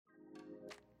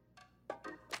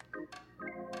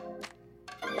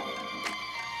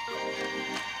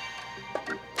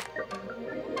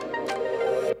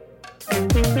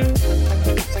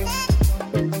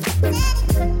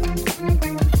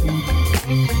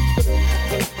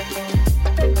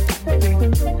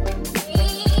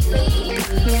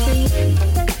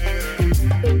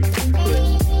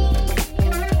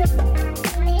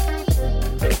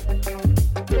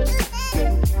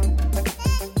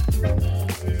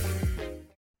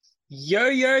Yo,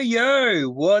 yo, yo,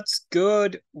 what's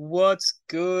good? What's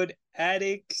good,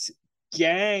 Addicts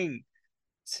gang?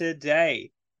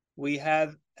 Today we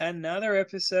have another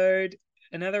episode,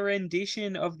 another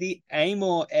rendition of the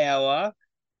Amor Hour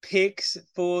picks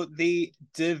for the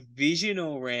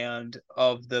divisional round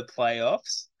of the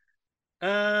playoffs.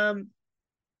 Um,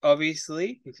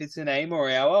 Obviously, if it's an Amor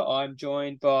Hour, I'm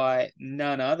joined by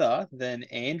none other than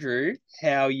Andrew.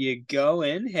 How you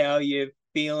going? How you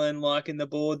feeling liking the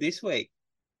board this week?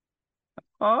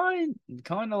 I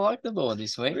kind of like the ball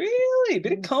this week. Really?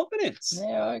 Bit of confidence.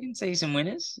 Yeah, I can see some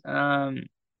winners.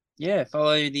 Yeah,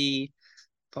 follow the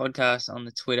podcast on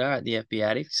the Twitter at the FB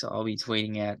Addicts. I'll be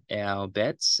tweeting out our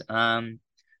bets.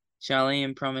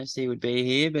 Charlene promised he would be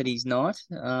here, but he's not.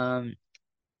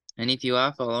 And if you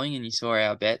are following and you saw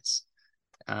our bets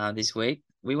this week,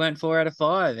 we went 4 out of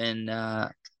 5,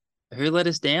 and who let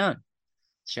us down?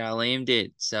 Charlene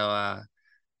did. So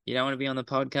you don't want to be on the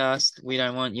podcast. We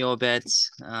don't want your bets.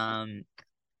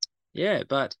 Yeah,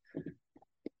 but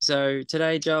so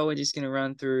today, Joel, we're just going to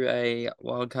run through a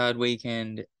wildcard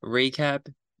weekend recap,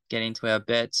 get into our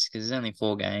bets because there's only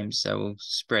 4 games, so we'll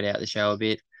spread out the show a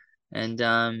bit, and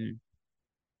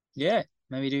yeah,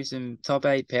 maybe do some top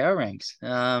 8 power ranks.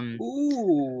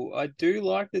 Ooh, I do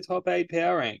like the top eight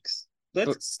power ranks. But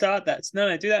Let's start that.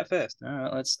 No, do that first. all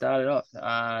right, let's start it off.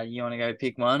 You want to go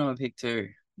pick one or pick two?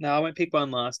 No, I went pick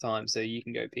one last time, so you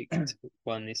can go pick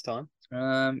one this time.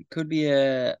 Could be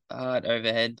a hard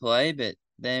overhead play, but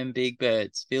them big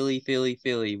birds, Philly, Philly,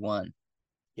 Philly, one.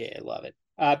 Yeah, love it.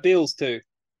 Bills too.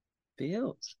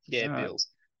 Bills. Yeah, All right, Bills.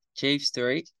 Chiefs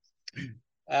 3.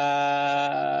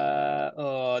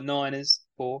 Niners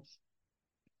four.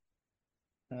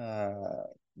 Uh,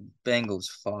 Bengals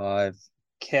 5.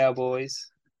 Cowboys.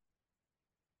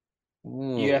 You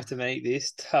Ooh. have to make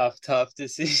this tough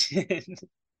decision.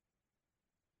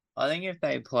 I think if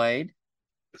they played,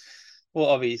 Well,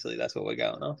 obviously that's what we're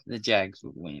going off. the Jags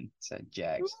would win. So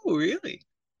Jags. Oh, really?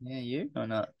 Yeah, you or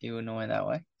not? You wouldn't win that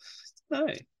way. No,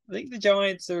 I think the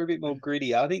Giants are a bit more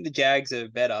gritty. I think the Jags are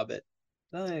better, but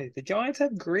no, the Giants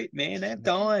have grit, man. They have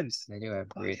dimes. They do have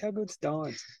Fuck, grit. how good's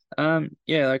dimes?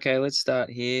 Yeah, okay, let's start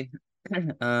here. We're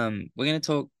gonna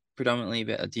talk predominantly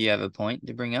about, do you have a point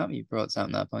to bring up? You brought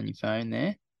something up on your phone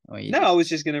there. Or you No, I just was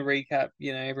just going to recap,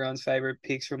 everyone's favorite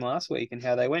picks from last week and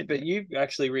how they went, but you've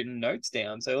actually written notes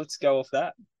down, so let's go off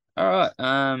that. All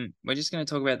right. We're just gonna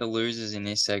talk about the losers in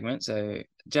this segment. So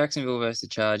Jacksonville versus the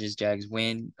Chargers, Jags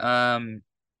win.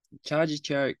 Chargers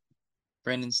choke.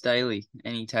 Brendan Staley,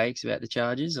 any takes about the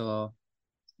Chargers or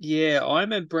Yeah,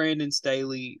 I'm a Brandon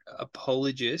Staley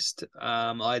apologist.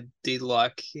 I did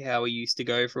like how he used to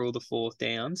go for all the fourth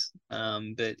downs,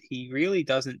 but he really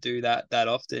doesn't do that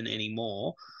often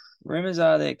anymore. rumors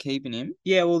are they're keeping him?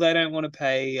 Yeah, well, they don't want to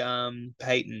pay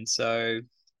Peyton, so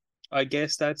I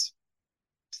guess that's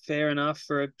fair enough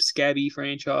for a scabby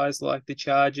franchise like the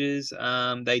Chargers.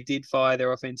 They did fire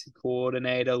their offensive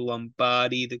coordinator,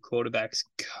 Lombardi, the quarterback's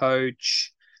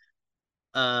coach.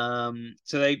 So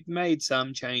they made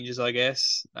some changes, I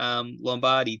guess.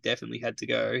 Lombardi definitely had to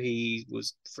go. He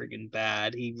was friggin'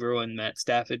 bad. He ruined Matt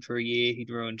Stafford for a year. He'd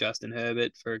ruined Justin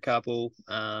Herbert for a couple.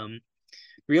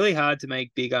 Really hard to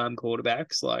make big arm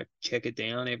quarterbacks like check it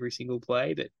down every single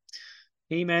play, but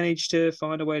he managed to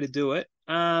find a way to do it.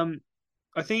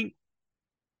 I think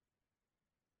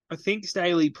I think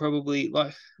Staley probably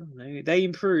like I don't know, they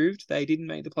improved. They didn't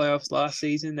make the playoffs last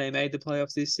season. They made the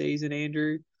playoffs this season,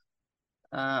 Andrew.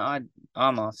 I'm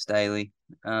off Staley.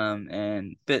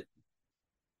 And but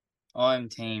I'm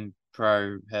team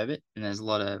pro Herbert, and there's a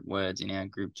lot of words in our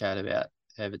group chat about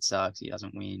Herbert sucks, he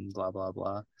doesn't win, blah blah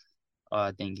blah.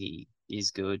 I think he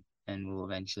is good and will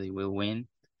win.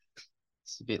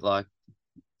 It's a bit like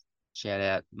shout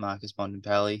out Marcus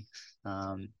Bontempelli,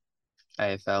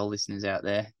 AFL listeners out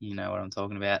there, you know what I'm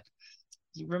talking about.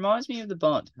 He reminds me of the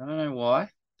Bond. I don't know why,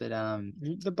 but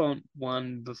The Bont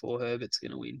won before Herbert's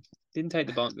gonna win. Didn't take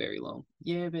the Bont very long.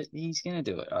 yeah, but he's gonna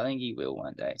do it. I think he will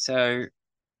one day. So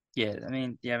yeah, I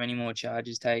mean, do you have any more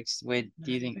Chargers takes? Where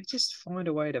do you They think? just find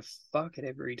a way to fuck it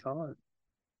every time.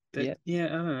 But Yeah, yeah, I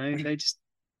don't know. They just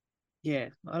yeah,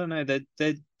 I don't know.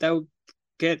 They'll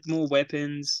get more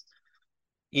weapons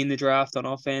in the draft on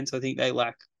offense. I think they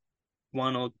lack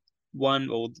one or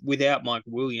without Mike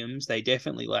Williams, they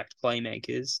definitely lacked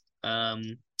playmakers.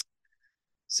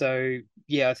 So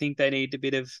yeah, I think they need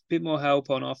a bit more help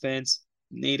on offense.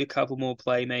 Need a couple more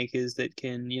playmakers that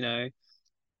can,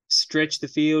 stretch the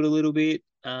field a little bit.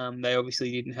 They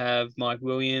obviously didn't have Mike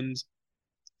Williams.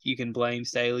 You can blame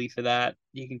Staley for that.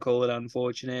 You can call it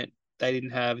unfortunate. They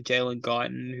didn't have Jalen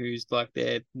Guyton, who's like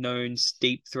their known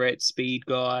deep threat speed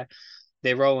guy.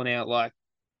 They're rolling out like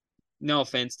no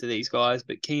offense to these guys,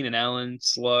 but Keenan Allen,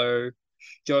 slow.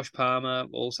 Josh Palmer,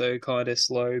 also kind of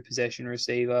slow possession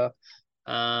receiver.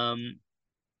 Um,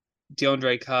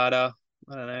 DeAndre Carter,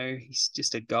 I don't know, he's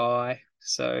just a guy.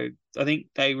 So I think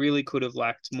they really could have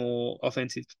lacked more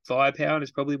offensive firepower. And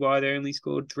it's probably why they only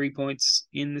scored 3 points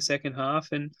in the second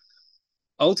half. And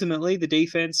ultimately, the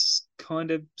defense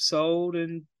kind of sold,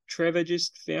 and Trevor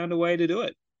just found a way to do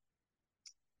it.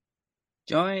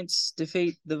 Giants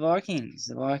defeat the Vikings.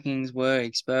 The Vikings were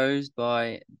exposed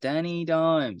by Danny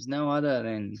Dimes, no other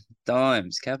than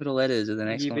Dimes, capital letters with an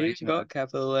You've even exclamation got mark.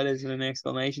 capital letters and an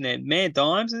exclamation there. Man,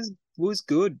 was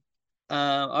good.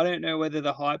 I don't know whether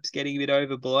the hype's getting a bit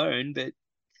overblown, but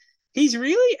he's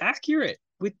really accurate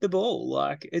with the ball.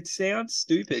 Like, it sounds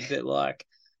stupid, but like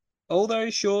all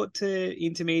those short to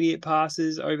intermediate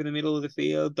passes over the middle of the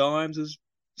field, Dimes was,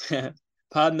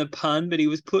 pardon the pun, but he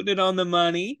was putting it on the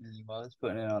money. He was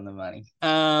putting it on the money.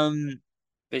 Um,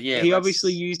 But yeah, he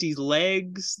obviously used his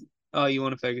legs. Oh, you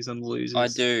want to focus on the losers? I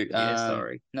do. Yeah,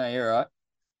 sorry. No, you're right.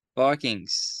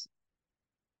 Vikings.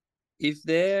 If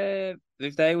they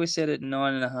were set at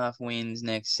 9.5 wins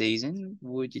next season,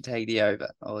 would you take the over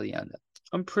or the under?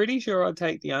 I'm pretty sure I'd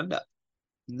take the under.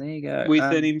 There you go. With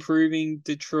an improving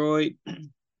Detroit,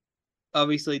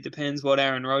 obviously it depends what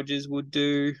Aaron Rodgers would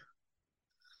do.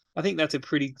 I think that's a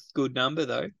pretty good number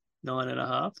though.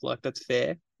 9.5. Like, that's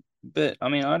fair. But I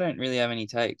mean, I don't really have any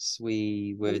takes.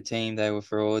 We were a team, they were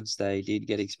frauds, they did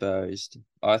get exposed.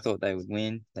 I thought they would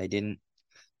win. They didn't.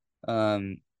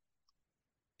 Um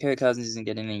Kirk Cousins isn't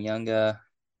getting any younger.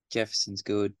 Jefferson's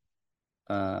good.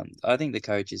 I think the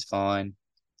coach is fine.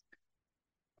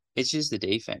 It's just the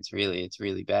defense, really. It's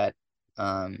really bad.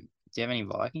 Do you have any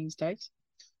Vikings takes?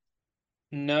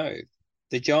 No.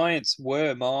 The Giants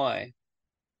were my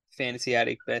fantasy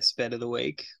addict best bet of the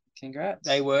week. Congrats.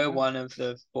 They were one of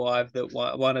the five that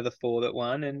won, one of the four that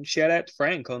won, and shout out to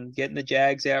Frank on getting the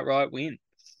Jags outright win.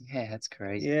 Yeah, that's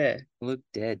crazy. Yeah. It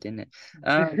looked dead, didn't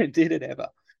it? Did it ever?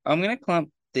 I'm gonna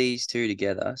clump these two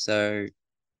together. So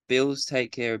Bills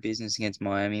take care of business against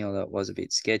Miami, although it was a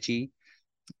bit sketchy.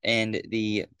 And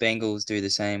the Bengals do the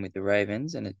same with the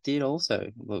Ravens, and it did also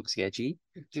look sketchy.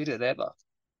 Did it ever?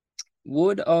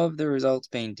 Would of the results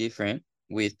been different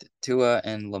with Tua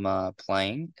and Lamar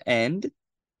playing? And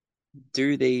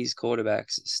do these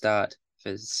quarterbacks start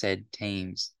for said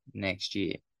teams next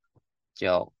year?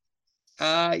 Joel.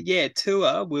 Yeah,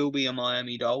 Tua will be a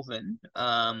Miami Dolphin.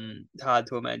 Hard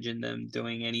to imagine them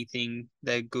doing anything.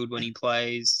 They're good when he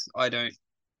plays. I'm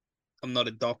not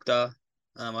a doctor.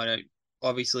 I don't,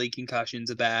 obviously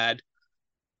concussions are bad.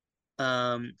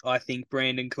 I think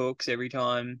Brandon Cooks, every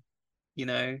time,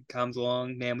 comes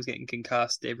along, man was getting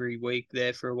concussed every week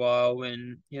there for a while,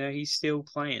 and he's still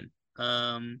playing.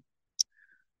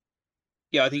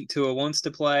 Yeah, I think Tua wants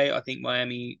to play. I think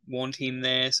Miami want him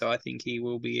there, so I think he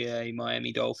will be a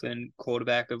Miami Dolphin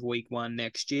quarterback of week 1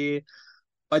 next year.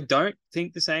 I don't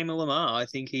think the same of Lamar. I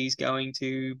think he's going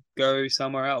to go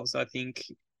somewhere else. I think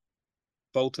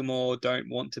Baltimore don't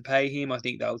want to pay him. I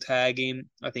think they'll tag him.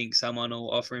 I think someone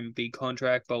will offer him a big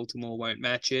contract. Baltimore won't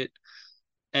match it.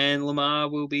 And Lamar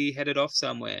will be headed off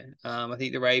somewhere. I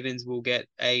think the Ravens will get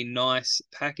a nice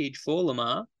package for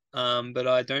Lamar, but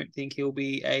I don't think he'll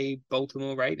be a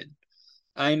Baltimore Raven.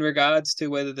 In regards to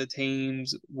whether the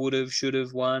teams would have, should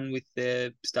have won with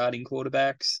their starting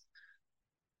quarterbacks,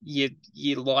 you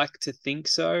like to think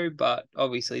so, but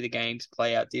obviously the games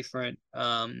play out different.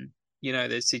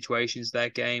 There's situations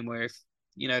that game where if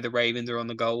the Ravens are on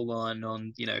the goal line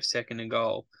on second and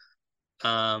goal,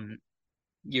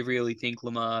 you really think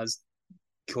Lamar's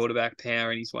quarterback power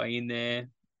and his way in there.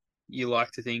 You like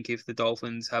to think if the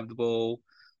Dolphins have the ball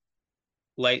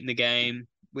late in the game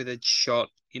with a shot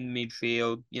in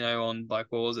midfield, on like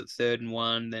what was it, 3rd and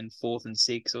 1, then 4th and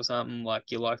 6 or something, like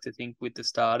you like to think with the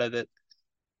starter that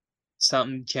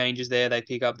something changes there. They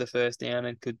pick up the first down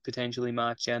and could potentially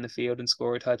march down the field and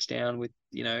score a touchdown with,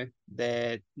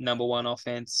 their number one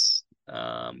offense,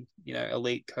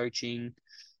 elite coaching.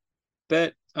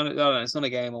 But I don't know, it's not a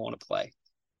game I want to play.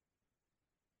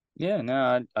 Yeah, no,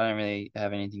 I don't really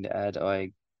have anything to add.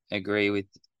 I agree with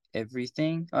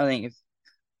everything. I think if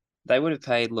they would have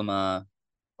paid Lamar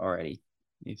already,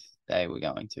 if they were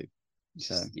going to.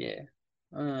 So yeah.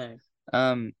 I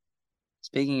know.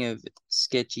 Speaking of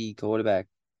sketchy quarterback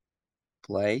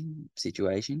play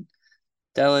situation,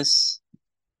 Dallas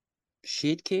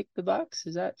shit kicked the Bucks.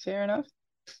 Is that fair enough?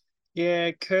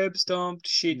 Yeah, curb stomped,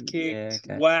 shit kicked,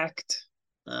 Yeah, okay. whacked.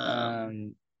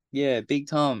 Yeah, Big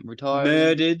Tom retiring.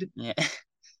 Murdered. Yeah.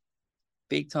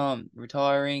 Big Tom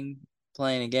retiring,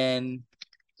 playing again,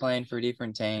 playing for a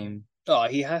different team. Oh,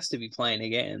 he has to be playing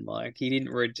again. Like he didn't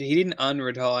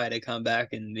unretire to come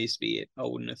back and miss be it. I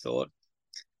wouldn't have thought.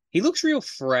 He looks real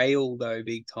frail though,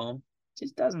 Big Tom.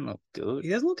 Just doesn't look good. He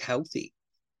doesn't look healthy.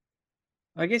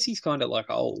 I guess he's kind of like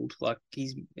old. Like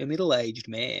he's a middle-aged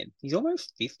man. He's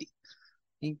almost 50.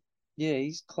 He, yeah,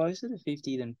 he's closer to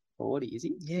 50 than 40, is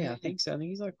he? Yeah, I think so. I think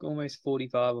he's like almost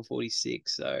 45 or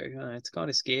 46. So it's kind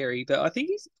of scary. But I think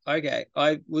he's okay.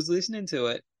 I was listening to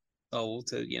it,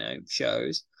 to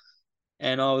shows,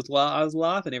 and I was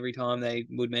laughing every time they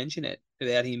would mention it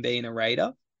about him being a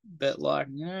Raider. But like,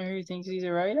 You know who thinks he's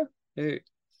a Raider? who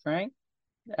Frank.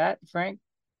 At Frank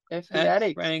FB at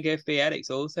Addicts. Frank FB Addicts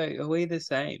also are we the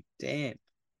same? Damn.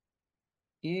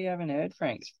 You haven't heard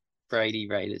Frank's Brady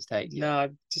Raiders take yet. No, I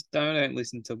just don't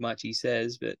listen to much he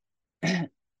says, but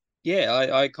yeah,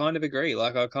 I kind of agree.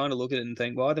 Like I kind of look at it and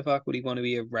think, why the fuck would he want to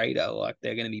be a Raider? Like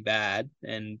they're going to be bad,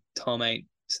 and Tom ain't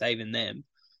saving them.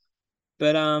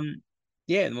 But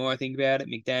yeah, the more I think about it,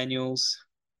 McDaniel's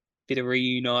bit of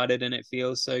reunited, and it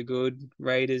feels so good.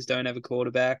 Raiders don't have a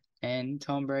quarterback. And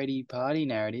Tom Brady party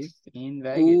narrative in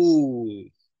Vegas. Ooh,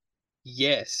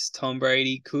 yes, Tom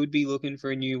Brady could be looking for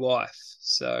a new wife.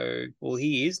 So, well,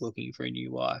 he is looking for a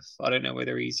new wife. I don't know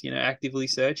whether he's actively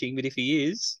searching, but if he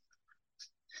is,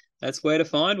 that's where to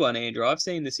find one, Andrew. I've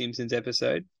seen the Simpsons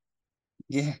episode.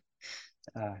 Yeah.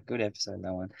 Good episode,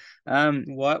 that one.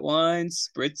 White wine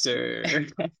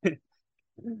spritzer.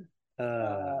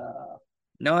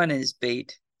 Niners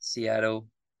beat Seattle.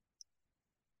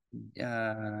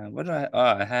 What did I? Oh,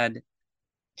 I had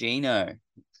Gino.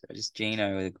 So just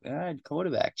Gino with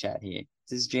quarterback chat here.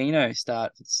 Does Gino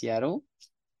start for Seattle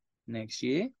next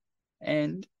year?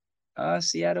 And are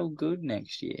Seattle good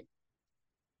next year?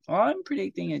 I'm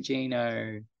predicting a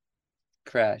Gino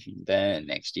crash and burn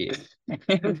next year.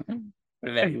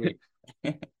 What about you?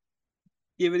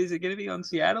 Yeah, but is it going to be on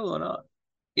Seattle or not?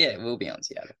 Yeah, we'll be on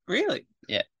Seattle. Really?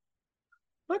 Yeah.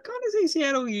 I kind of see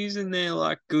Seattle using their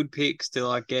like good picks to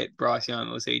like get Bryce Young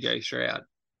or CJ Stroud,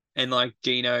 and like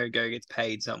Gino gets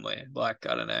paid somewhere. Like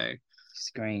I don't know.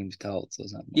 Screams Colts or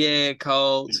something. Yeah,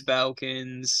 Colts,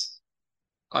 Falcons.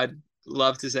 I'd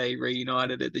love to say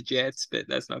reunited at the Jets, but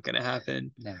that's not going to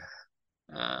happen. No.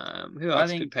 Who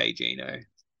else could pay Gino?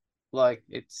 Like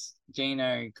it's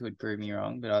Gino could prove me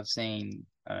wrong, but I've seen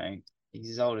I don't know, he's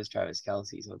as old as Travis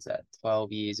Kelce, so what's that?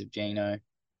 12 years of Gino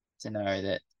to know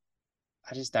that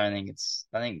I just don't think it's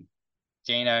I think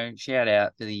Gino, shout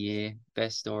out for the year,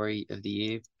 best story of the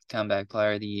year, comeback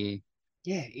player of the year.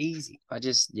 Yeah, easy. I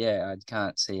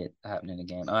can't see it happening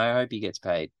again. I hope he gets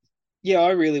paid. Yeah,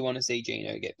 I really want to see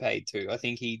Gino get paid too. I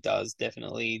think he does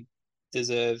definitely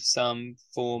deserve some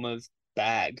form of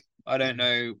bag. I don't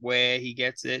know where he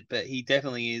gets it, but he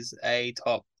definitely is a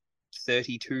top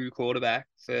 32 quarterback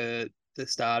for the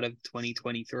start of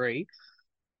 2023.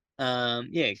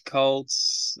 Yeah,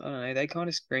 Colts, I don't know, they kind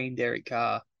of scream Derek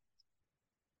Carr.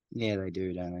 Yeah, they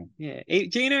do, don't Yeah,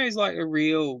 Gino is like a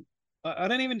real, I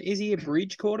don't even, is he a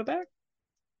bridge quarterback?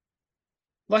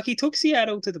 Like he took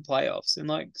Seattle to the playoffs, and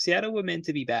like Seattle were meant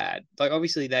to be bad. Like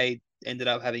obviously they ended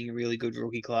up having a really good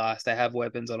rookie class. They have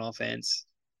weapons on offense.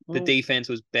 they? The Well, defense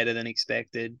was better than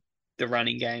expected. The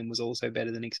running game was also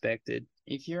better than expected.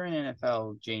 if you're an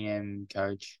NFL GM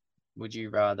coach, would you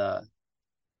rather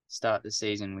start the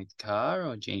season with Carr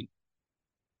or Gene?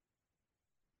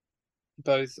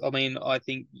 Both. I mean, I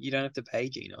think you don't have to pay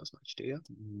Gino as much, do you?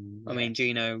 I Yeah, mean,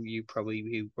 Gino, he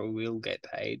probably will get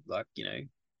paid like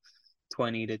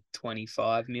 20 to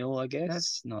 25 mil, I guess.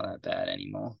 that's not that bad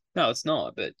anymore. No, it's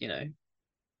not, but Mm.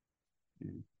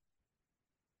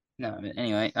 No, but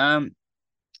anyway,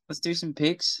 let's do some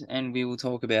picks, and we will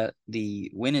talk about the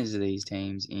winners of these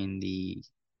teams in the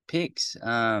picks. Do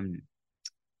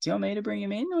you want me to bring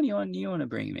him in, or do you want to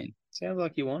bring him in? sounds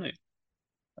like you want to.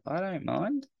 I don't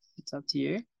mind. It's up to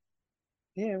you.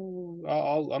 Yeah,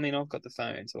 well, I mean, I've got the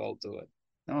phone, so I'll do it.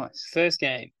 Nice. First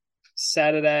game,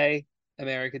 Saturday,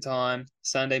 America time,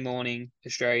 Sunday morning,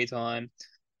 Australia time.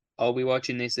 I'll be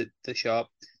watching this at the shop.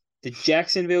 The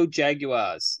Jacksonville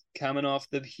Jaguars coming off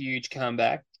the huge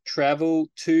comeback, travel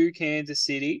to Kansas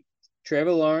City.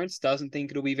 Trevor Lawrence doesn't think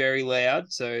it'll be very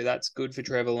loud, so that's good for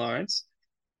Trevor Lawrence.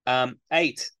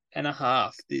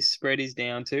 8.5. This spread is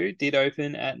down to. Did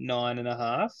open at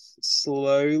 9.5.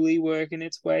 Slowly working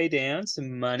its way down.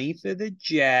 Some money for the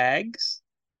Jags.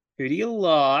 Who do you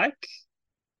like?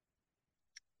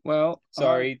 Well,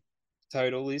 Sorry,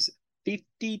 total is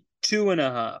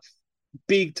 52.5.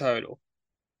 Big total.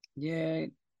 yeah,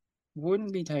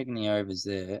 wouldn't be taking the overs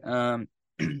there.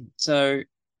 So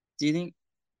do you think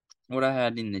what I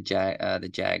had in the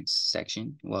Jags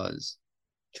section was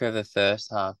Trevor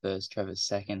first half versus Trevor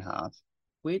second half?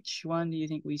 Which one do you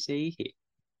think we see here?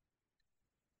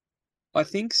 I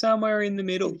think somewhere in the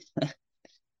middle.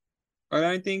 I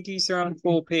don't think he's thrown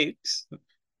 4 picks.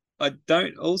 I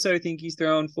don't also think he's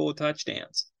thrown 4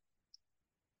 touchdowns.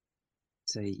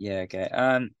 So yeah, okay.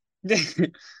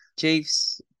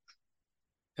 Chiefs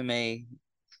for me,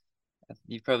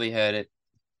 you've probably heard it.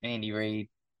 Andy Reid,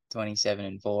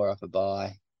 27-4 off a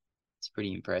bye. It's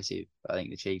pretty impressive. I think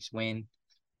the Chiefs win.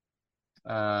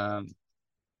 Um,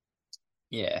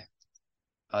 yeah,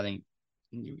 I think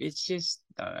it's just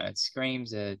I don't know. It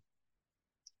screams that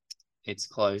it's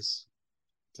close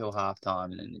till halftime,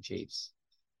 and then the Chiefs.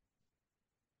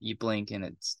 You blink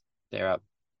and they're up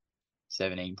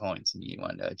 17 points, and you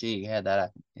wonder, gee, how'd that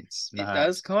happen? It's It Mahomes.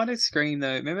 does kind of scream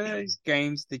though. Remember those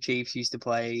games the Chiefs used to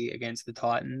play against the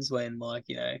Titans when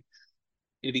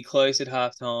it'd be close at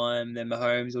halftime, then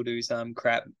Mahomes will do some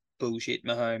crap bullshit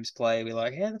Mahomes play. We're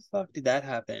like, how the fuck did that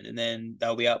happen? And then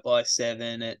they'll be up by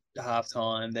 7 at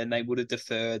halftime. Then they would have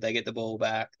deferred. They get the ball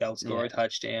back. They'll score Yeah, a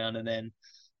touchdown, and then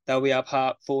they'll be up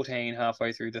 14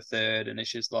 halfway through the third. And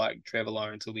it's just like Trevor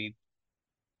Lawrence will be,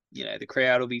 the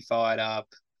crowd will be fired up.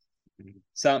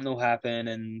 Something will happen,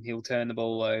 and he'll turn the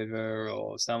ball over,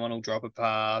 or someone will drop a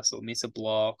pass, or miss a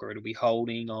block, or it'll be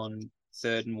holding on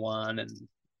 3rd and 1, and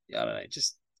I don't know,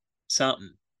 just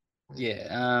something.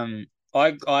 yeah.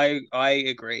 I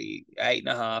agree.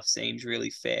 8.5 seems really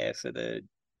fair for the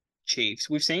Chiefs.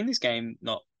 We've seen this game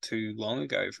not too long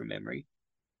ago from memory,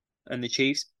 and the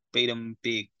Chiefs beat them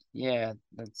big. Yeah,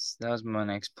 that was my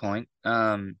next point.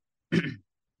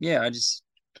 Yeah,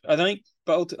 I think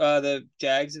both the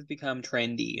Jags have become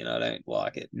trendy, and I don't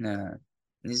like it. no.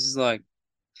 This is like,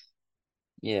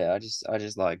 yeah, I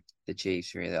just like the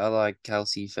Chiefs really. I like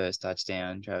Kelsey first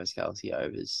touchdown, Travis Kelsey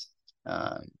overs.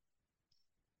 Um,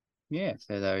 yeah,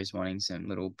 for those wanting some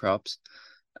little props.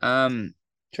 Um,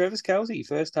 Travis Kelce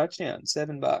first touchdown,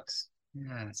 $7.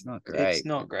 yeah, it's not It's great.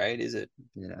 not great, is it?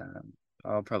 But,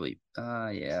 I'll probably,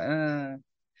 yeah,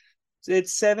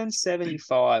 It's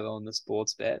 7.75 on the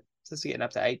sports bet. So it's getting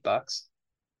up to $8.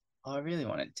 I really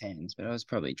wanted tens, but I was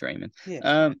probably dreaming.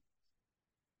 Yeah.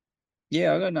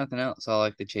 Yeah, I got nothing else. I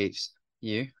like the Chiefs.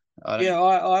 You? I don't. Yeah,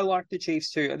 I like the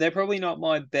Chiefs too. They're probably not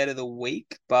my bet of the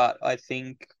week, but I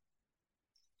think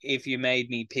if you made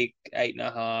me pick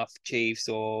 8.5 Chiefs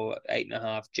or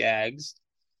 8.5 Jags,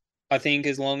 I think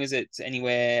as long as it's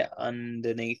anywhere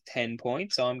underneath 10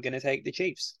 points, I'm going to take the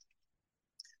Chiefs.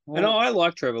 And Well, I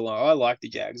like Trevor Lawrence. I like the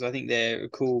Jags. I think they're a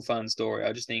cool, fun story.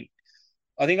 I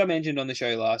think I mentioned on the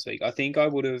show last week. I think I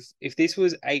would have, if this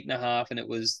was 8.5 and it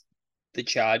was the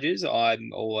Chargers,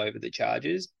 I'm all over the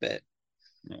Chargers, but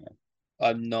yeah.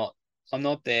 I'm not. I'm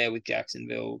not there with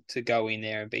Jacksonville to go in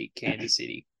there and beat Kansas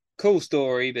City. Cool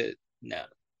story, but no.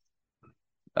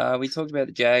 We talked about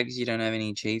the Jags. You don't have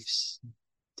any Chiefs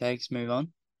takes. Move on.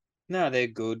 No, they're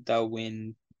good. They'll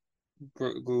win.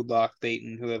 Good luck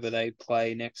beating whoever they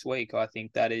play next week. I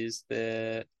think that is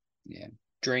the Yeah.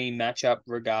 dream matchup,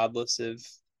 regardless of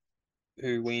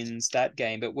who wins that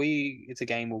game. But it's a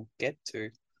game we'll get to.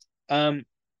 Um,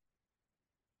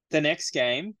 the next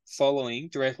game following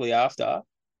directly after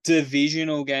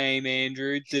divisional game,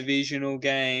 Andrew, divisional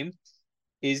game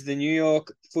is the New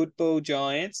York Football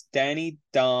Giants. Danny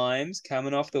Dimes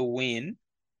coming off the win.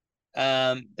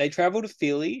 They travel to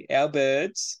Philly, our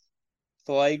birds.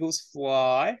 The Eagles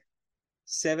fly.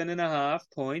 7.5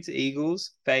 points.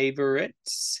 Eagles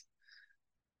favorites.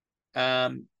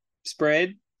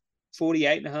 Spread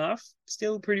 48.5.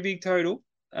 Still a pretty big total.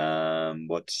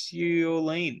 What's your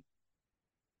lean?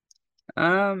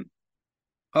 Um,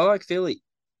 I like Philly.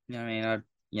 I mean, I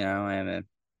am a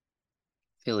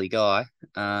Philly guy.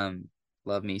 Um,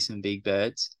 love me some big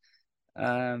birds.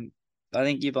 Um, I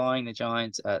think you're buying the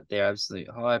Giants at their absolute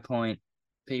high point.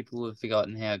 People have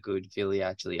forgotten how good Philly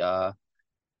actually are.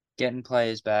 Getting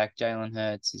players back. Jalen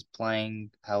Hurts is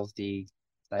playing healthy.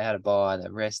 They had a bye. They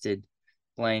rested.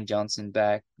 Blaine Johnson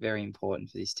back. Very important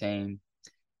for this team.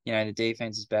 The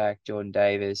defense is back. Jordan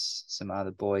Davis, some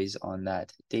other boys on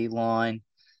that D line.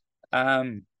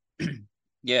 Um,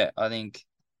 yeah, I think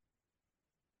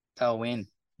they'll win,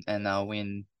 and they'll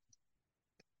win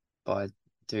by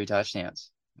 2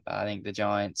 touchdowns. I think the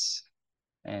Giants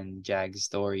and Jags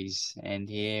stories end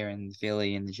here, and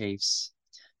Philly and the Chiefs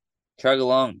trug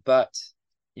along. But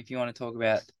if you want to talk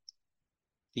about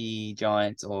the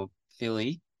Giants or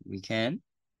Philly, we can.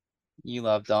 You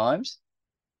love dimes.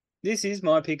 This is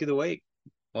my pick of the week.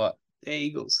 What? The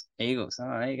Eagles. Eagles. Oh,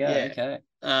 there you go. Yeah.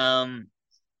 Okay.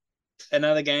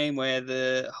 Another game where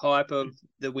the hype of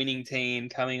the winning team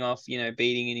coming off,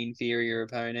 beating an inferior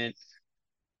opponent.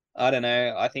 I don't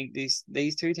know. I think these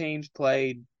two teams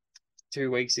played 2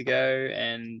 weeks ago,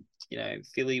 and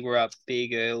Philly were up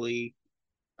big early.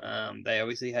 They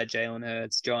obviously had Jalen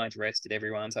Hurts. Giants rested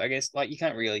everyone. So I guess you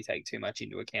can't really take too much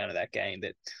into account of that game.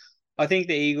 But I think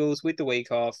the Eagles, with the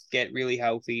week off, get really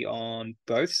healthy on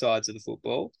both sides of the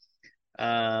football.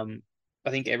 I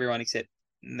think everyone except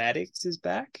Maddox is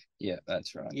back. Yeah,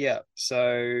 that's right. Yeah.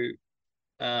 So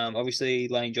obviously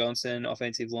Lane Johnson,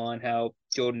 offensive line help.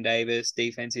 Jordan Davis,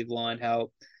 defensive line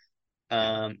help.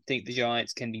 Think the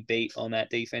Giants can be beat on that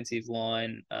defensive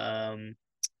line.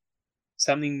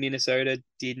 Something Minnesota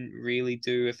didn't really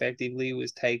do effectively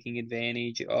was taking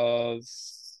advantage of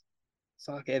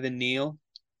Evan Neal.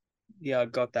 Yeah, I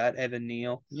got that. Evan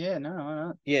Neal. Yeah, no, why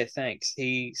not? Yeah, thanks.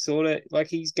 He sort of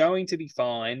he's going to be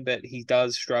fine, but he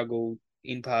does struggle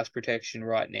in pass protection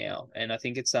right now. And I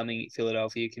think it's something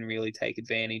Philadelphia can really take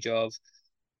advantage of.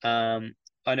 I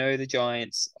know the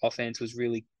Giants offense was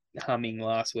really humming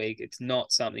last week. It's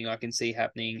not something I can see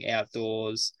happening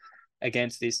outdoors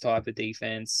against this type of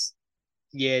defense.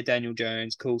 Yeah, Daniel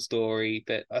Jones, cool story,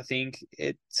 but I think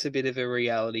it's a bit of a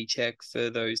reality check for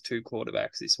those two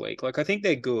quarterbacks this week. I think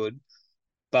they're good,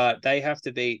 but they have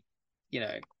to beat, you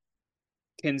know,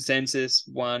 consensus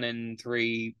 1 and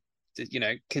 3,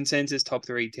 consensus top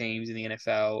 3 teams in the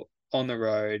NFL on the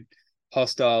road,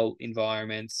 hostile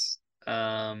environments.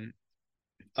 I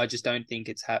just don't think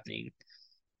it's happening.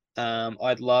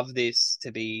 I'd love this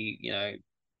to be,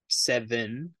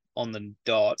 7 on the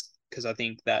dot, because I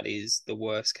think that is the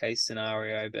worst case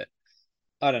scenario. But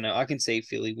I don't know. I can see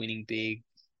Philly winning big.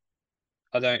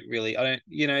 I don't,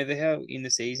 how in the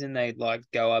season they'd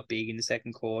go up big in the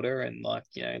second quarter and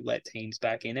let teams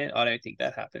back in it. I don't think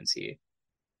that happens here.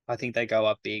 I think they go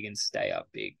up big and stay up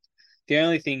big. The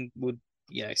only thing would,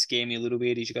 scare me a little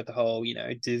bit is you got the whole,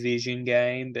 division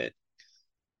game, but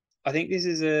I think this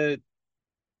is a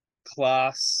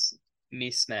class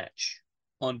mismatch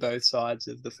on both sides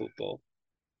of the football.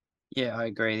 Yeah, I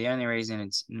agree. The only reason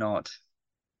it's not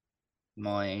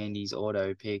my Andy's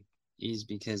auto pick is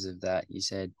because of that. You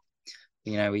said,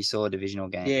 we saw divisional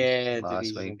games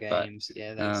last Divisional week, games.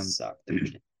 Yeah, they suck.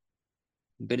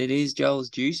 but it is Joel's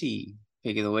juicy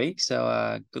pick of the week.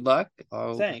 So good luck.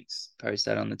 I'll Thanks. post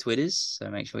that on the Twitters. So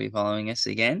make sure you're following us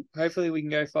again. Hopefully we can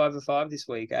go 5-5 this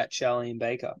week at Charlie and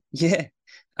Baker. Yeah.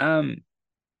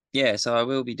 Yeah, so I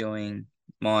will be doing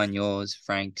mine, yours,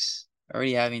 Frank's. I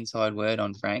already have inside word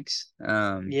on Frank's.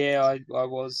 Yeah, I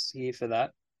was here for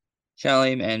that.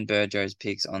 Charlie and Burjo's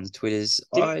picks on the Twitters.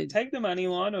 Did he take the money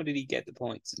line or did he get the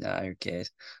points? No, who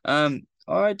cares?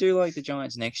 I do like the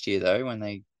Giants next year though, when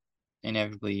they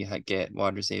inevitably get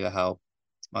wide receiver help.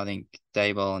 I think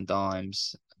Dayball and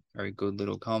Dimes are a good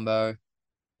little combo.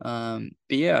 But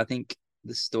yeah, I think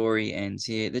the story ends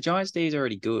here. The Giants D is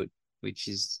already good, which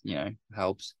is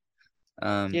helps.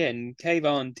 Yeah, and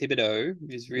Kayvon Thibodeau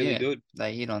is really good.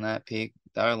 They hit on that pick.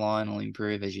 The O-line will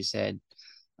improve, as you said.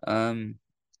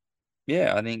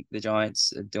 Yeah, I think the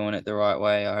Giants are doing it the right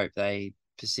way. I hope they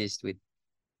persist with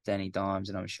Danny Dimes,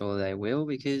 and I'm sure they will,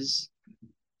 because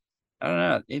I don't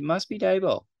know. It must be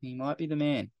Dayball. He might be the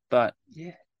man. But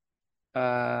yeah.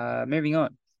 Moving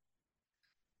on.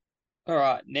 All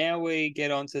right, now we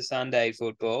get on to Sunday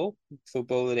football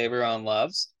that everyone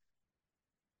loves.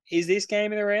 Is this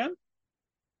game of the round?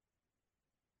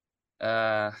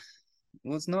 Well,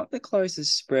 it's not the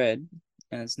closest spread,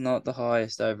 and it's not the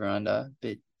highest over under,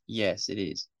 but yes, it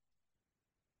is.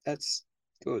 That's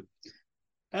good.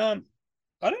 I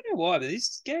don't know why, but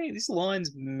this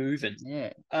line's moving.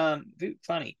 Yeah.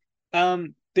 Funny.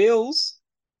 Bills,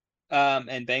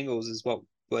 and Bengals is what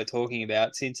we're talking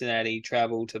about. Cincinnati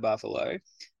travel to Buffalo.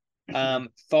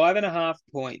 5.5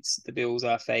 points. The Bills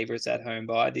are favorites at home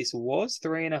by. This was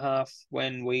 3.5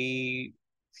 when we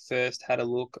first had a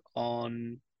look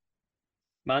on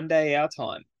Monday our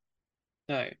time.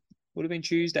 No, would have been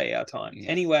Tuesday our time. Yeah.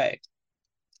 Anyway,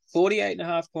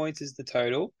 48.5 points is the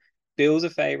total. Bills are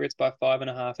favorites by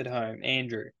 5.5 at home.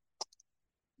 Andrew,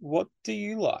 what do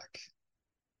you like?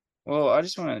 Well, I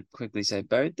just want to quickly say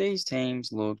both these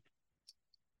teams look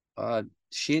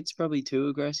shit's probably too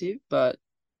aggressive, but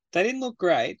they didn't look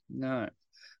great. No.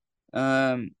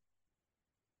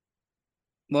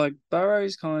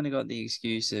 Burrow's kind of got the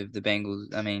excuse of the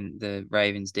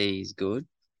Ravens D is good,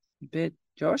 but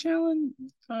Josh Allen,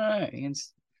 I don't know,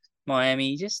 against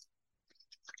Miami, just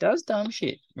does dumb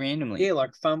shit randomly. Yeah,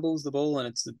 fumbles the ball and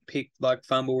it's a pick,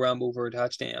 fumble rumble for a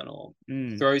touchdown, or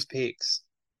throws picks.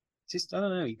 Just, I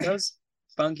don't know, he does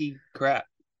funky crap,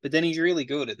 but then he's really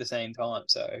good at the same time.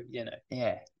 So,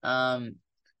 Yeah.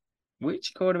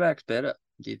 Which quarterback's better,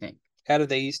 do you think? Out of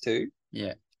these two?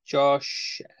 Yeah.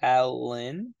 Josh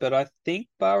Allen, but I think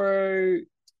Burrow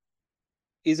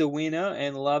is a winner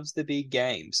and loves the big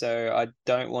game, so I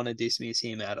don't want to dismiss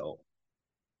him at all.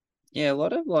 Yeah, a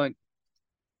lot of like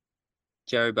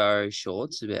Joe Burrow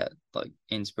shorts about like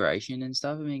inspiration and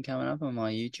stuff have been coming up on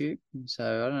my YouTube.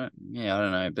 So I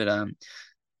don't know, but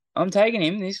I'm taking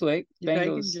him this week. You're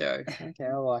taking Bengals. Joe. Okay,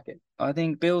 I like it. I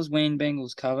think Bills win,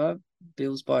 Bengals cover.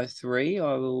 Bills by 3.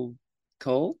 I will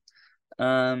call.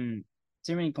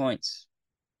 Too many points.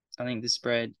 I think the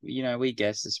spread. We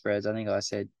guessed the spreads. I think I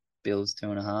said Bills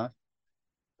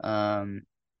 2.5.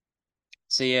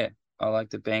 So yeah, I like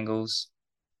the Bengals.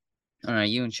 I don't know.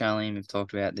 You and Charlene have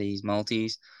talked about these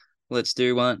multis. Let's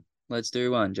do one. Let's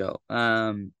do one, Joel.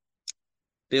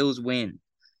 Bills win.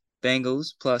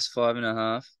 Bengals plus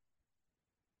 5.5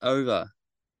 over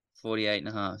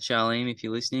 48.5. Charlene, if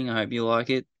you're listening, I hope you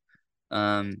like it.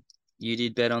 You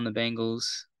did bet on the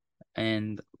Bengals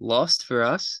and lost for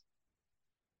us.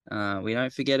 We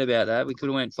don't forget about that. We could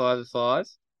have went 5-5,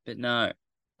 but no.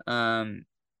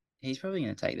 He's probably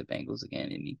going to take the Bengals again,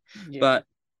 isn't he? Yeah. But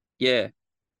yeah,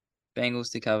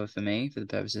 Bengals to cover for me for the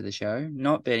purpose of the show.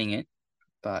 Not betting it,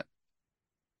 but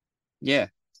yeah,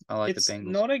 I like the It's Bengals.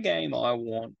 not a game I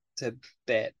want to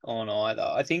bet on either.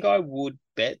 I think I would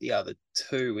bet the other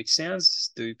two, which sounds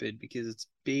stupid because it's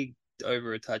big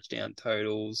over a touchdown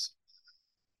totals.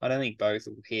 I don't think both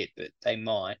will hit, but they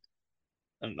might.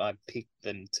 And I picked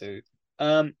them to.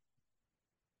 I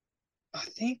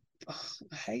think I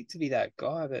hate to be that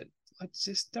guy, but I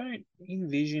just don't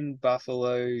envision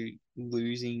Buffalo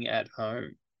losing at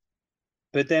home.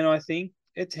 But then I think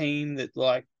a team that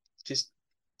like just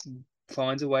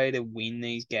finds a way to win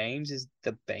these games is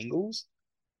the Bengals.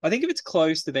 I think if it's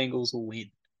close, the Bengals will win.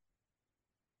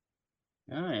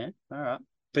 Oh yeah, all right.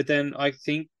 But then I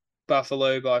think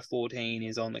Buffalo by 14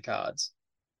 is on the cards.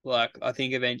 Like I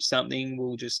think eventually something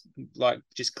will just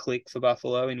click for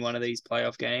Buffalo in one of these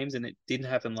playoff games, and it didn't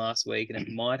happen last week, and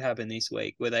it might happen this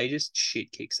week where they just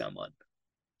shit kick someone.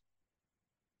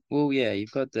 Well, yeah, you've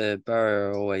got the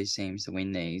Burrow always seems to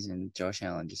win these, and Josh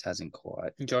Allen just hasn't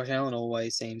quite. Josh Allen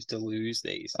always seems to lose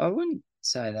these. I wouldn't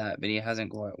say that, but he hasn't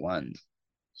quite won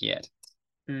yet.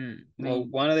 Well,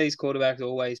 one of these quarterbacks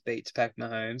always beats Pat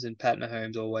Mahomes, and Pat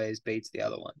Mahomes always beats the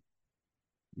other one.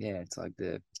 Yeah, it's like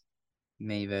the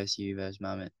me versus you versus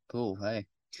Mum. Cool, hey.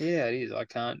 Yeah, it is. I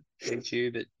can't beat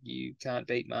you, but you can't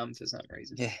beat Mum for some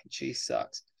reason. Yeah. She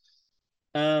sucks.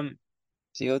 So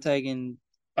you're taking.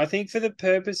 I think for the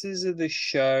purposes of the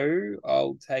show,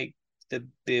 I'll take the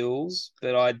Bills,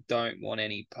 but I don't want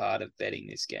any part of betting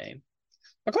this game.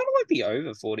 I kind of like the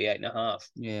over 48.5.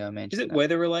 Yeah, I Is mentioned it that.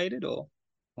 weather related or?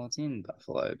 Well, it's in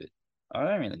Buffalo, but I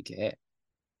don't really care.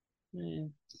 Yeah.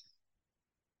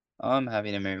 I'm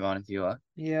happy to move on if you are.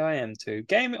 Yeah, I am too.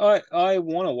 I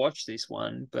want to watch this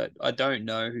one, but I don't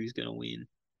know who's going to win.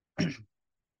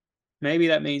 Maybe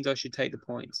that means I should take the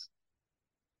points.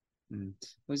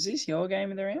 Was this your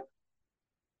game of the round?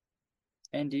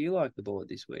 And do you like the board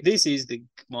this week? This is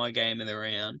my game of the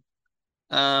round.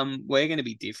 We're going to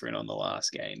be different on the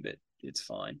last game, but it's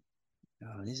fine.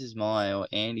 Oh, this is my or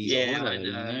Andy's Yeah, order. I know.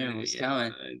 You knew it was Yeah,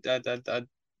 coming.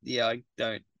 yeah, I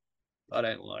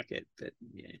don't like it, but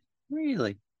yeah,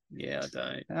 Really? yeah, I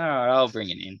don't. All right, I'll bring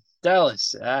it in.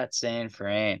 Dallas at San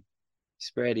Fran.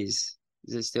 Spread is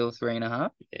it still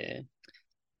 3.5? Yeah,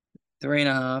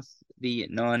 3.5. The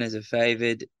Niners are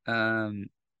favored. 45.5.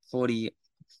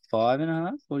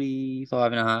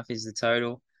 45.5 is the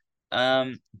total.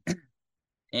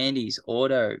 Andy's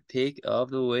auto pick of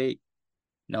the week.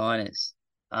 Niners.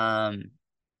 Yeah,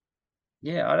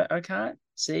 I can't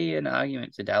see an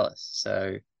argument for Dallas.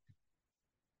 So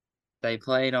they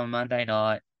played on Monday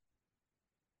night.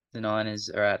 The Niners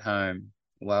are at home,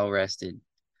 well rested.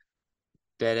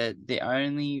 The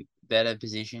only better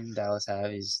position Dallas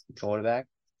have is quarterback.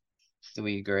 Do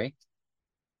we agree?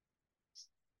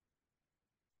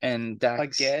 And I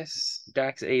guess.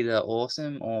 Dak's either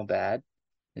awesome or bad.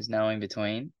 There's no in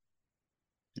between.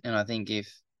 And I think if,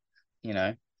 you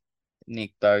know,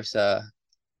 Nick Bosa,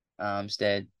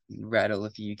 Armstead rattle a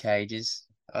few cages,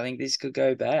 I think this could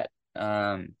go bad.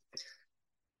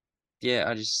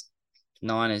 Yeah,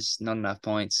 Niners, not enough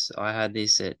points. I had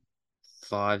this at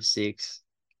 5-6.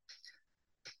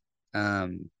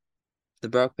 The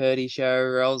Brock Purdy show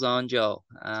rolls on, Joel.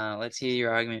 Let's hear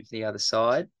your argument for the other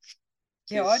side.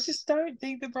 Yeah, I just don't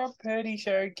think the Brock Purdy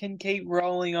show can keep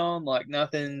rolling on like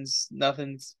nothing's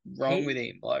wrong with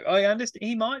him. Like I understand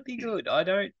he might be good.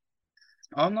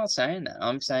 I'm not saying that.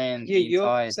 I'm saying Yeah, the you're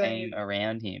entire saying team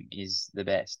around him is the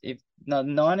best. If the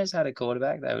Niners had a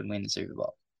quarterback, they would win the Super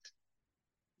Bowl.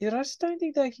 yeah, I just don't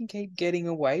think they can keep getting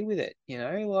away with it.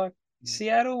 Like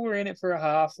Seattle were in it for a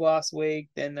half last week,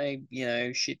 then they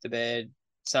shit the bed.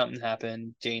 something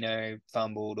happened. Gino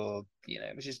fumbled, or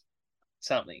it was just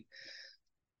something.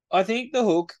 I think the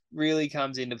hook really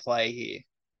comes into play here.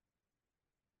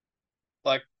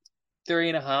 Like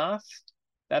 3.5,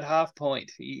 that half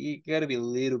point. You got to be a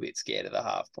little bit scared of the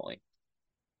half point.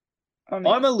 I mean,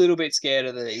 I'm a little bit scared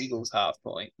of the Eagles half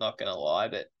point, not gonna lie,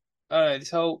 but I don't know,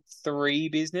 this whole 3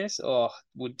 business,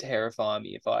 would terrify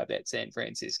me if I bet San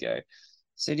Francisco.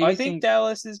 so do I you think think?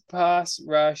 Dallas's pass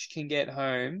rush can get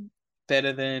home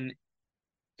better than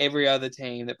every other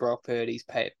team that Brock Purdy's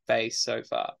faced so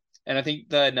far. And I think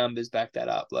the numbers back that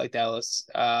up. Like Dallas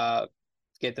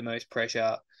get the most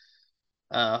pressure,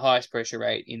 highest pressure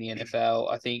rate in the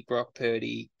NFL. I think Brock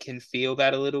Purdy can feel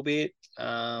that a little bit.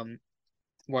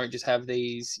 Won't just have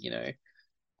these,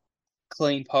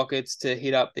 clean pockets to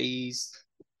hit up these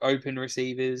open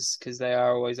receivers because they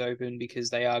are always open because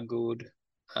they are good.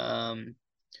 Um,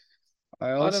 I I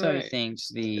don't know. also I think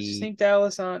just think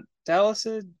Dallas are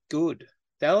good.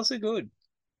 Dallas are good.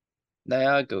 they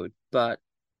are good, but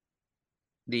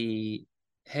the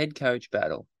head coach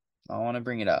battle, I want to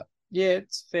bring it up Yeah,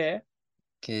 it's fair.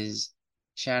 because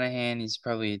Shanahan is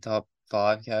probably a top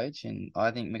 5 coach, and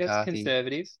I think That's McCarthy.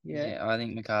 conservative. Yeah. Yeah, I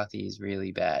think McCarthy is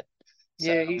really bad.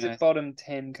 So Yeah, he's a bottom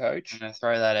 10 I'm coach. gonna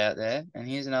throw that out there. And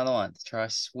here's another one to try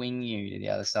swing you to the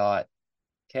other side.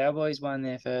 Cowboys won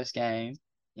their first game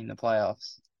in the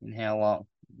playoffs in how long?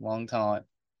 Long time.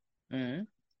 Mm.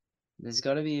 There's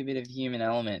got to be a bit of human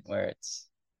element where it's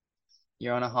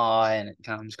you're on a high and it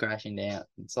comes crashing down.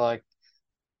 It's like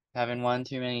having one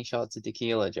too many shots of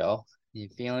tequila, Joel. You're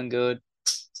feeling good,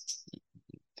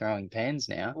 throwing pens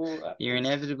now. Well, You're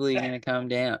inevitably going to come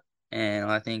down. And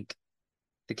I think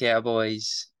the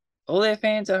Cowboys, all their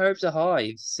fans' hopes are high.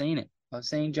 You've seen it. I've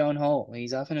seen John Hall.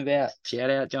 He's up and about. Shout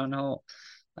out John Hall.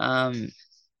 Um,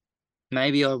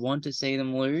 Maybe I want to see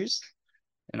them lose,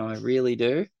 and I really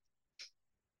do.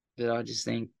 But I just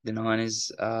think the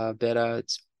Niners are better.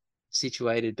 It's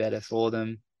situated better for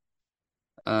them.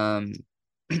 Um,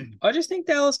 I just think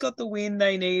Dallas got the win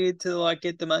they needed to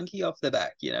get the monkey off the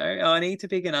back. I need to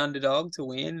pick an underdog to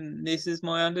win, and this is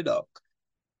my underdog.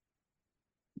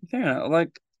 fair enough.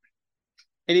 Like,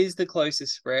 It is the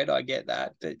closest spread, I get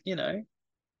that, but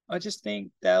I just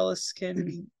think Dallas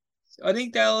can. I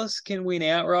think Dallas can win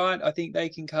outright. I think they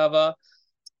can cover.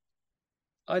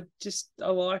 I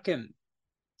like him.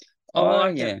 I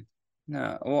like yeah. him.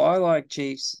 No, well, I like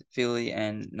Chiefs, Philly,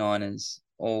 and Niners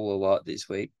all a lot this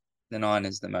week. The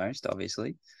Niners the most,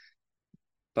 obviously.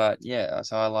 But yeah,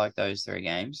 so I like those 3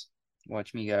 games.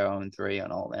 Watch me go on 3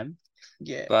 on all of them.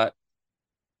 Yeah. But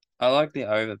I like the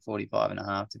over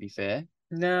 45.5 to be fair.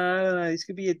 No. This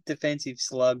could be a defensive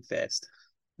slugfest.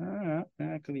 I don't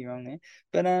know. I could be wrong there.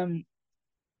 But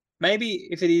Maybe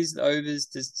if it is the overs,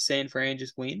 does San Fran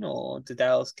just win, or do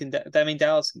Dallas can? I mean,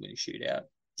 Dallas can win a shootout.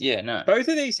 yeah, no. Both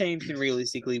of these teams can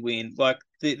realistically win. Like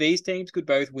these teams could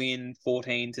both win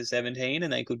 14-17,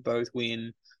 and they could both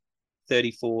win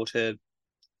 34-31.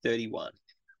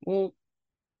 Well,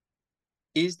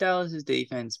 is Dallas's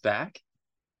defense back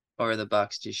or are the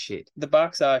Bucks just shit? The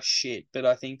Bucks are shit, but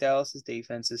I think Dallas's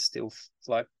defense is still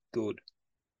good.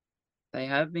 They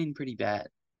have been pretty bad.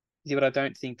 Yeah, but I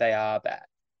don't think they are bad.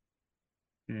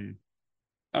 Hmm.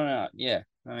 I don't know. Yeah.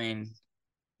 I mean,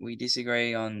 we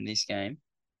disagree on this game.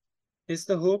 It's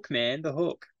the hook, man. The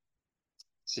hook.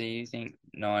 So you think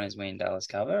Niners win, Dallas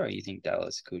cover, or you think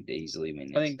Dallas could easily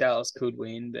win I this? think Dallas could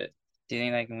win, but Do you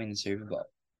think they can win the Super Bowl?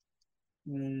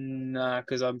 nah,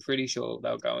 because I'm pretty sure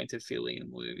they'll go into Philly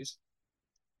and lose.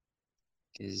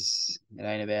 Because it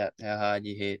ain't about how hard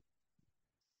you hit.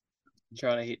 I'm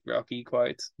trying to hit Rocky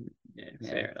quotes. Yeah, Yeah,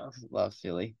 fair enough. love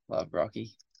Philly, love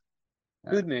Rocky.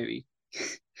 Good movie.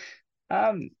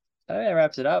 I think that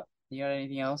wraps it up. You got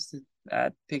anything else to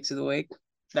add? Picks of the week?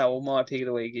 No, well, my pick of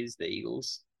the week is the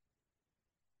Eagles.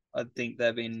 I think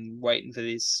they've been waiting for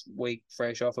this week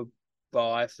fresh off a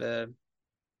bye for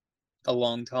a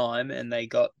long time, and they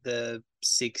got the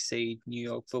 6 seed New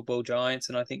York Football Giants,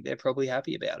 and I think they're probably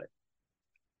happy about it.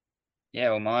 Yeah,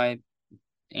 well, my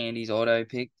Andy's auto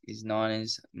pick is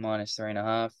Niners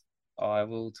 -3.5. I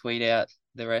will tweet out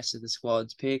the rest of the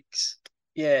squad's picks.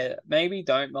 Yeah, maybe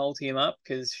don't multi him up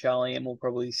because Charlian will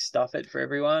probably stuff it for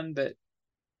everyone, but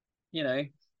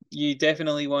you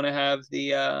definitely want to have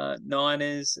the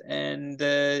Niners and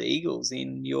the Eagles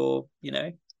in your,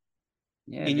 Yeah,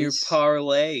 in your this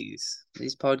parlays.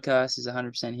 this podcast is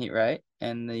 100% hit rate,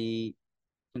 and the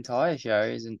entire show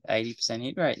is an 80%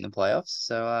 hit rate in the playoffs.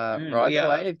 So ride We the are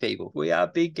wave, people. we are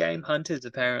big game hunters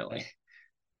apparently.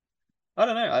 I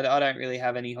don't know. I don't really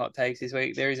have any hot takes this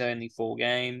week. There is only 4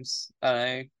 games. I don't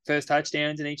know. First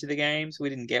touchdowns in each of the games. We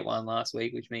didn't get one last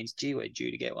week, which means, gee, we're due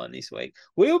to get one this week.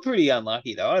 We were pretty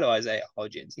unlucky, though. I had Isaiah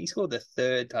Hodgins. He scored the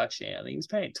 3rd touchdown. He was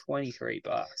paying $23.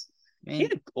 He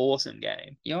had an awesome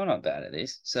game. You're not bad at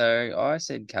this. So I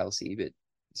said Kelsey, but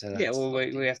so yeah, well,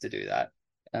 we have to do that.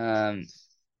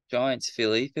 Giants,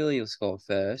 Philly. Philly will score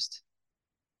first.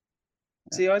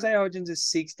 See, Isaiah Hodgins is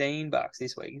 $16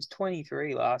 this week. He was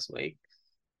 23 last week.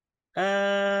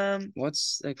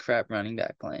 What's the crap running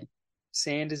back playing?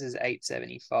 Sanders is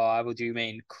 875. Or do you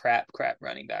mean crap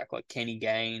running back like Kenny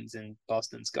Gaines and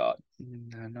Boston Scott?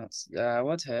 No, not.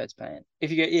 What's Hurts paying?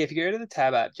 If you go to the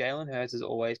tab app, Jalen Hurts is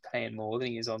always paying more than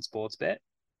he is on Sportsbet,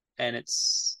 and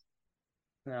it's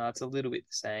a little bit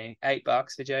the same. $8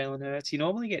 for Jalen Hurts. You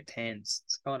normally get 10s.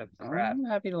 It's kind of crap. I'm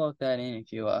happy to lock that in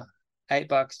if you are.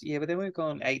 $8, yeah, but then we've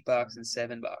gone $8 and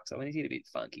 $7. I want to get a bit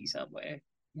funky somewhere.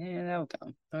 Yeah, that'll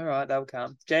come. All right, that'll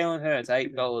come. Jalen Hurts,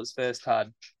 $8 first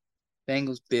HUD.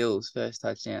 Bengals, Bills, first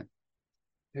touchdown.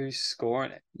 Who's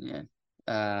scoring it?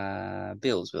 Yeah.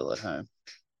 Bills will at home.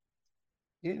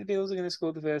 You think the Bills are going to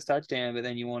score the first touchdown, but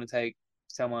then you want to take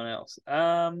someone else?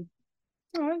 Oh,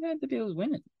 I had the Bills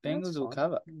win it. Bengals will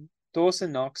cover.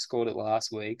 Dawson Knox scored it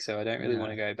last week, so I don't really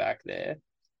want to go back there.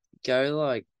 Go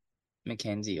like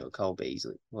McKenzie or Cole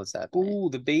Beasley. What's that? Ooh,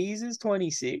 the Bees is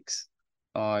 26.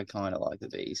 I kind of like the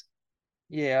Bees.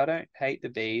 Yeah, I don't hate the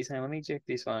Bees. Now, let me check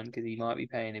this one because he might be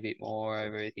paying a bit more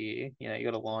over here. You know, you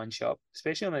got a line shop,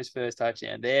 especially on those first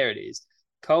touchdowns. There it is.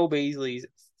 Cole Beasley's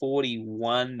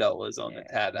 $41 on the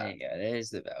tab. There you go. There's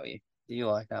the value. Do you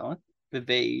like that one? The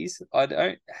Bees. I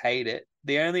don't hate it.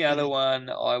 The only other one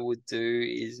I would do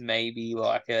is maybe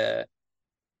like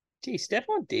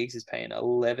Stephon Diggs is paying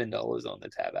 $11 on the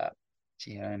tab app.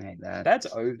 Gee, I don't hate that. That's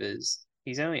overs.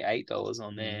 He's only $8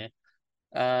 on there.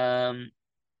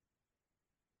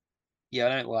 Yeah, I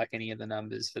don't like any of the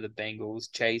numbers for the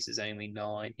Bengals. Chase is only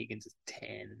 9. Higgins is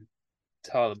 10.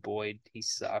 Tyler Boyd, he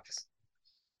sucks.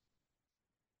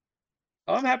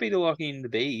 I'm happy to lock in the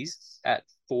Bees at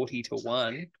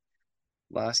 40-1.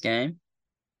 Last game.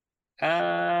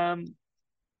 Dallas,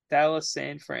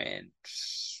 San Fran.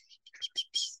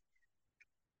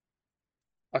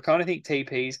 I kind of think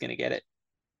TP is going to get it.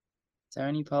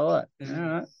 Tony Pollard. All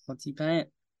right. What's he paying?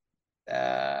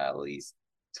 Well, he's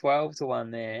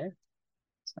 12-1 there.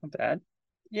 It's not bad.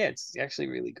 Yeah, it's actually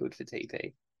really good for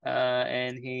TP.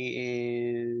 And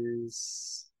he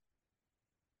is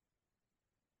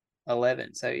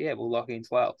 11. So yeah, we'll lock in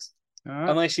 12s. Right.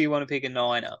 Unless you want to pick a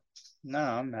 9er. No,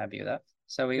 I'm happy with that.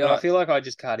 So I feel like I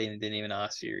just cut in and didn't even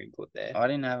ask for your input there. I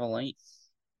didn't have a link.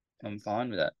 I'm fine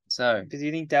with that. So because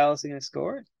you think Dallas are going to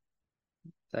score it?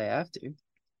 They have to.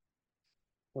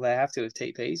 Well, they have to if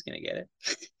TP is going to get it.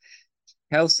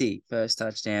 Kelsey, first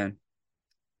touchdown.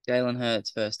 Jalen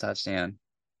Hurts, first touchdown.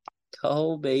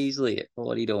 Cole Beasley at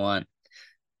 40-1.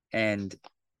 And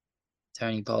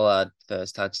Tony Pollard,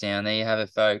 first touchdown. There you have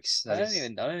it, folks. I don't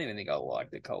even think I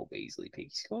like the Cole Beasley pick. He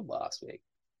scored last week.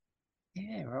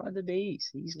 Yeah, ride the Bees.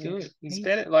 He's good. He's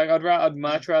better. Like I'd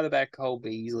much rather back Cole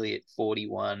Beasley at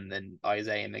 41 than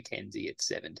Isaiah McKenzie at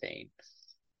 17.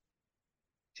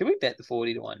 Should we bet the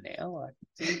 40-1 now? Like,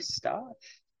 did we start?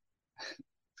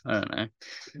 I don't know.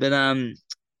 But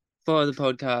follow the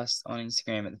podcast on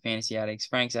Instagram at the Fantasy Addicts.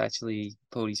 Frank's actually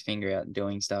pulled his finger out and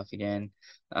doing stuff again.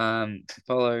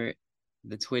 Follow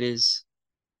the Twitters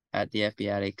at the FB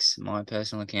Addicts, my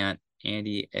personal account,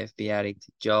 Andy FB Addict,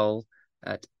 Joel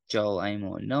at Joel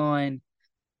Amor 9.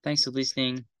 Thanks for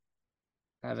listening.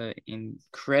 Have an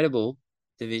incredible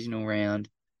divisional round.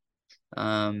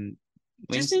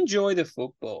 Just enjoy the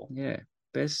football. Yeah.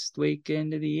 Best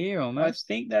weekend of the year almost.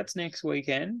 I think that's next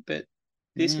weekend, but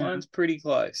this one's pretty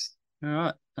close. All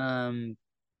right.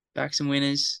 Back some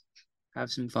winners. Have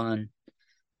some fun.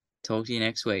 Talk to you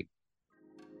next week.